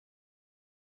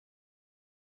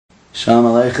Shalom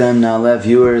Aleichem, Na'aleh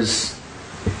viewers.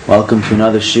 Welcome to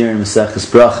another shir in Maseches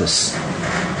Brachos.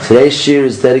 Today's shir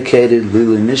is dedicated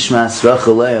Lilu Nishmas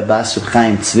Rachel Leah Bas Reb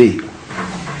Chaim Tzvi.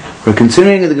 We're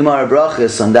continuing the Gemara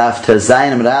Brachos on Daf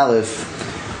Tezayin Amud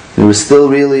Aleph. We were still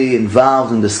really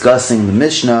involved in discussing the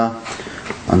Mishnah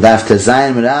on Daf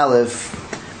Tezayin Amud Aleph,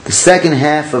 the second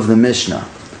half of the Mishnah.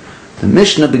 The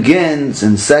Mishnah begins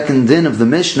in the second din of the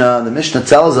Mishnah. The Mishnah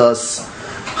tells us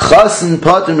Chasen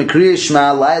pater Kriat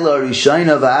Shma Laila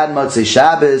Rishayna v'ad Motzei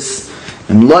Shabbos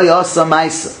im lo yasa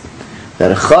ma'isa.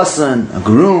 That a chasen, a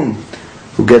groom,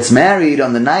 who gets married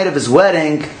on the night of his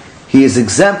wedding, he is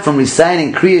exempt from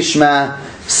reciting Kriat Shma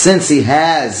since he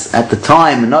has at the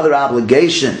time another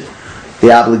obligation,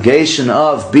 the obligation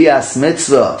of bias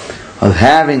mitzvah, of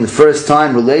having the first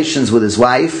time relations with his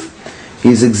wife. He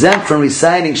is exempt from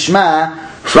reciting Shema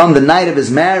from the night of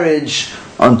his marriage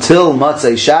until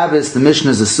Motzei Shabbos. The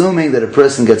Mishnah is assuming that a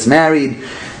person gets married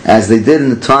as they did in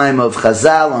the time of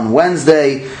Chazal on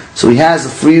Wednesday. So he has a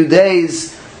few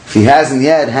days. If he hasn't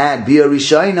yet had Bia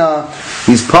Rishayna,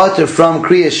 he's pater from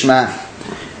Kriat Shma.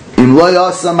 Im lo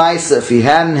yasa ma'isa, if he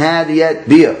hadn't had yet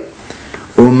Bia.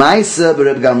 U'ma'isa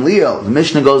b'Reb Gamliel. The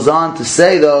Mishnah goes on to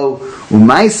say though,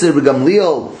 U'ma'isa b'Reb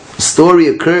Gamliel, a story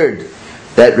occurred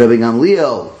that Rabbi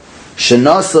Gamliel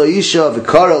Shenasa Isha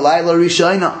V'Kara Laila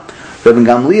Rishayna. Rabbi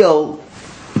Gamliel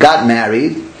got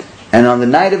married, and on the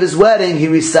night of his wedding, he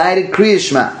recited Kriat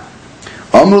Shma.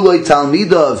 Amru loy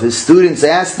Talmidav, his students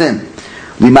asked him,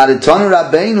 Limadetanu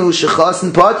Rabbeinu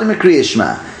shechasen pater Kriat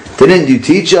Shma. Didn't you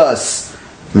teach us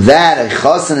that a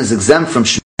chasen is exempt from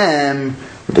Shema?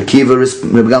 Rabbi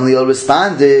Gamliel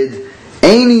responded,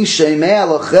 Eini sheimei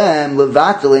alochem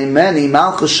levatel emeni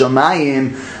malchus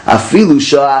shamayim afilu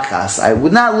sha'achas. I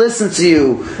would not listen to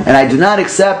you, and I do not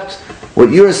accept what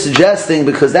you're suggesting,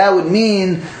 because that would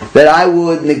mean that I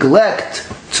would neglect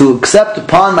to accept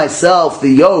upon myself the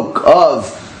yoke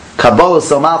of Kabbalah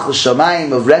Malchus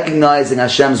Shamayim, of recognizing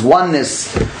Hashem's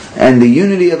oneness and the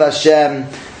unity of Hashem,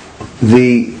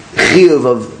 the chiyuv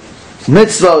of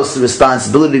mitzvos, the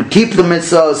responsibility to keep the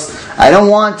mitzvos. I don't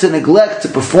want to neglect to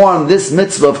perform this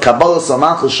mitzvah of Kabbalah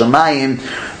Malchus Shamayim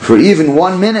for even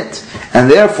 1 minute. And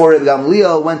therefore Rabbi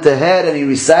Gamliel went ahead and he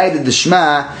recited the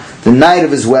Shema the night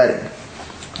of his wedding.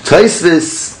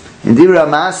 Taisvis in Dira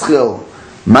Maschil,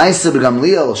 Maisa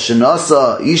b'Gamliel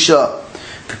Shenasa Isha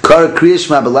V'Kara Kriat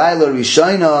Shma B'Laila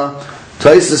Rishayna.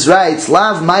 Taisvis writes,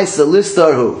 Lav Maisa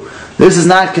Listarhu. This is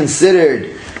not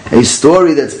considered a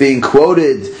story that's being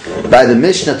quoted by the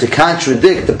Mishnah to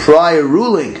contradict the prior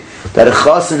ruling that a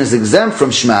chasen is exempt from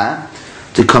Shema.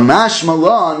 To Kamash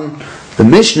Malon, the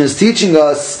Mishnah is teaching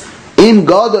us Im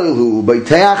Gadolhu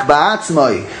B'Teach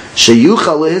Ba'atzmai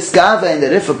Sheyuchal Lehiskaven,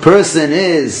 that if a person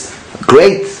is a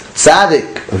great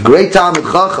tzaddik, a great Talmid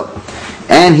Chacham,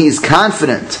 and he's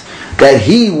confident that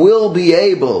he will be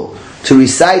able to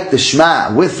recite the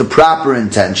Shema with the proper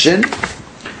intention,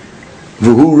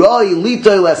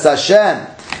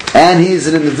 and he's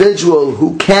an individual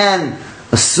who can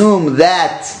assume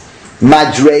that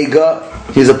madrega,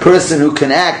 he's a person who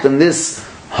can act on this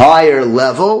higher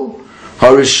level,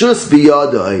 harishus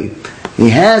biyadai, he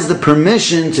has the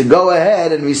permission to go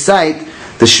ahead and recite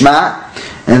the Shema.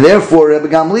 And therefore Rabbi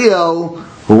Gamliel,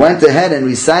 who went ahead and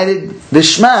recited the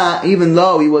Shema, even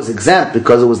though he was exempt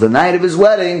because it was the night of his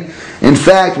wedding, in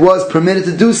fact was permitted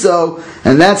to do so.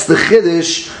 And that's the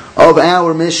chiddush of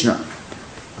our Mishnah.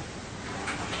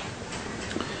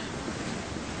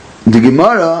 The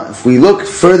Gemara, if we look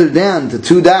further down to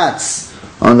 2 dots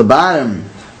on the bottom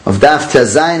of Daf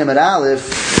Tezayin Amud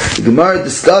Aleph, the Gemara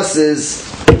discusses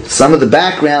some of the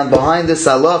background behind this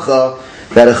halacha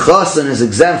that a chasen is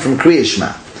exempt from Kriat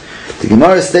Shma. The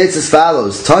Gemara states as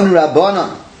follows: Tan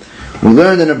Rabbanan. We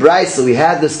learned in a brayso, we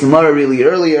had this Gemara really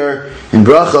earlier in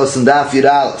Brachos and Daf Yud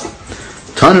Aleph.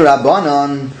 Tan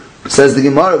Rabbanan, says the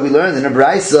Gemara, we learned in a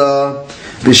brayso,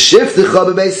 B'shiftecha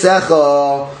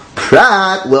b'beisecha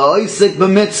prat le'oisik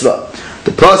b'mitzvah.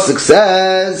 The pasuk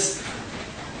says,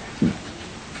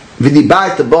 you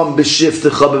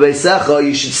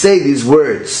should say these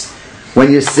words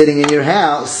when you're sitting in your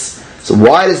house. So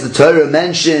why does the Torah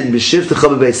mention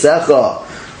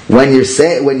when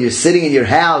you're sitting in your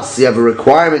house? You have a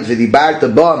requirement to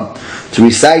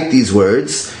recite these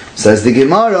words. Says the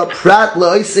Gemara, prat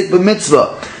la'oisik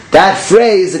b'mitzvah. That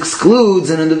phrase excludes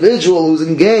an individual who's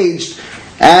engaged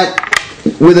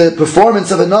with a performance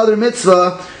of another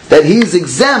mitzvah, that he's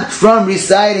exempt from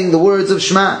reciting the words of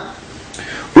Shema.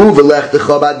 From the words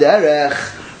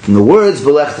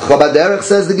V'lech techa b'derech,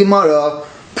 says the Gemara,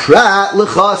 prat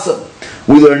l'chasen.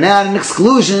 We learn out an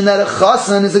exclusion that a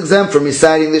chasen is exempt from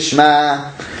reciting the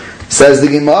Shema. Says the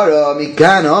Gemara,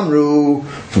 Mikan Amru,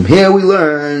 from here we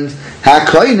learned,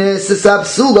 HaKoines is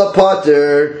Absula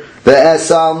Potter,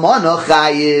 Ve'esal Mana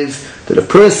Chayiv, that a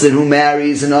person who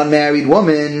marries an unmarried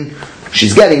woman,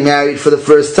 she's getting married for the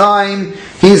first time,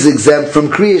 he's exempt from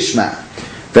Kriat Shma.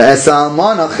 Ve'esal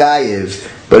Mana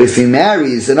Chayiv, but if he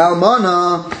marries an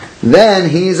almana, then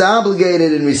he is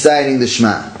obligated in reciting the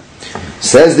Shema.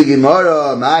 Says the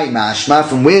Gemara, my mashma,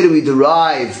 from where do we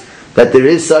derive that there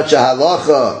is such a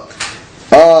halacha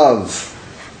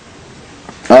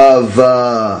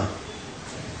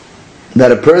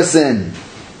that a person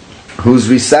who's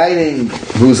reciting,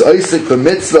 who's oisik for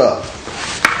mitzvah,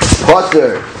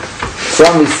 potter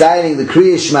from reciting the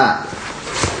Kriat Shma,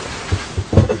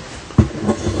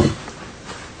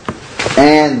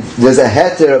 and there's a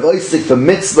heter of oisik for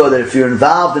mitzvah that if you're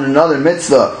involved in another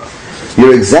mitzvah,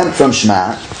 you're exempt from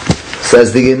Shema.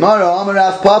 Says the Gemara, Amar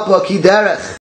Rav Papa ki derech.